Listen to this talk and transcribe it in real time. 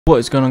What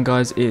is going on,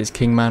 guys? It is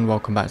Kingman.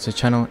 Welcome back to the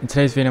channel. In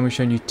today's video I'm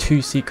showing you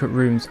two secret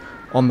rooms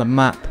on the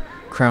map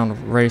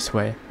Crown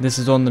Raceway. This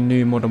is on the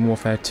new Modern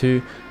Warfare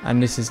 2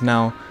 and this is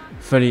now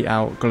fully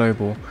out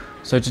global.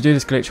 So to do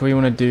this glitch, what you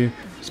want to do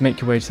is make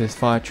your way to this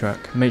fire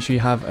truck. Make sure you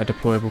have a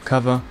deployable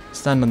cover,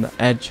 stand on the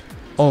edge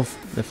of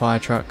the fire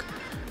truck,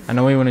 and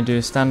all you want to do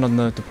is stand on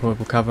the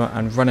deployable cover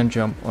and run and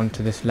jump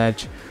onto this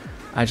ledge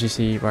as you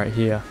see right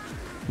here.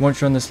 Once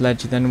you're on this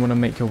ledge, you then want to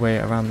make your way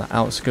around the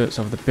outskirts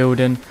of the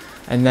building,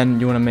 and then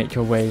you want to make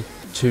your way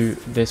to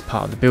this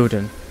part of the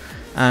building.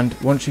 And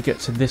once you get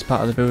to this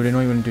part of the building,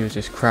 all you want to do is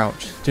just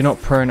crouch. Do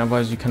not prone,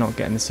 otherwise you cannot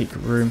get in the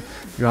secret room.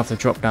 You have to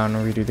drop down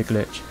or redo the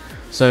glitch.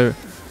 So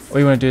all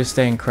you want to do is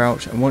stay in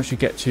crouch, and once you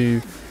get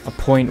to a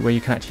point where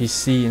you can actually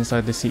see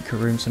inside the secret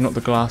room, so not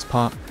the glass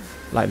part,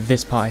 like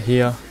this part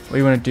here, what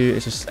you want to do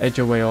is just edge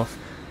your way off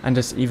and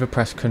just either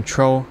press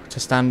Control to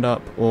stand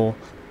up, or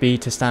B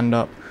to stand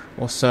up,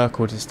 or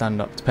circle to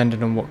stand up,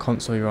 depending on what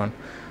console you're on.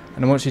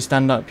 And then once you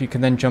stand up, you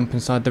can then jump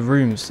inside the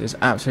rooms. It's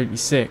absolutely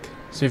sick.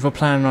 So if you're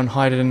planning on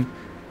hiding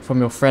from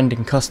your friend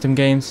in custom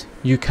games,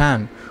 you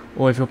can.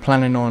 Or if you're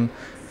planning on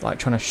like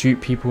trying to shoot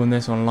people in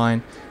this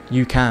online,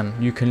 you can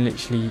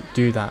literally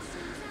do that.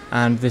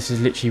 And this is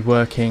literally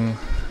working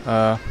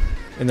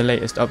in the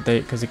latest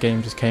update because the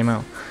game just came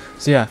out.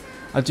 So yeah,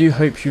 I do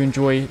hope you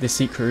enjoy this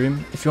secret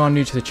room. If you are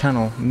new to the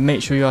channel,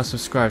 make sure you are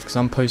subscribed because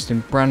I'm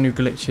posting brand new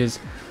glitches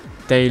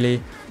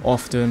daily,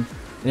 often.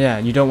 Yeah,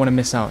 you don't want to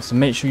miss out, so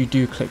make sure you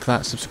do click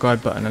that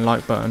subscribe button and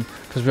like button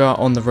because we are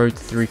on the road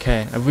to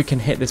 3k. If we can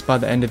hit this by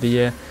the end of the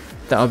year,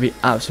 that would be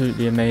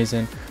absolutely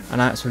amazing,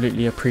 and I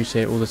absolutely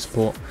appreciate all the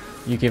support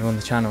you give on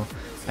the channel.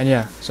 And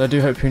yeah, so I do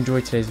hope you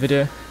enjoyed today's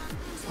video.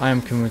 I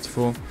am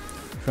King84.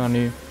 If you are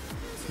new,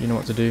 you know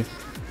what to do.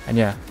 And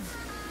yeah,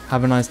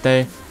 have a nice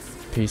day.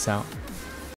 Peace out.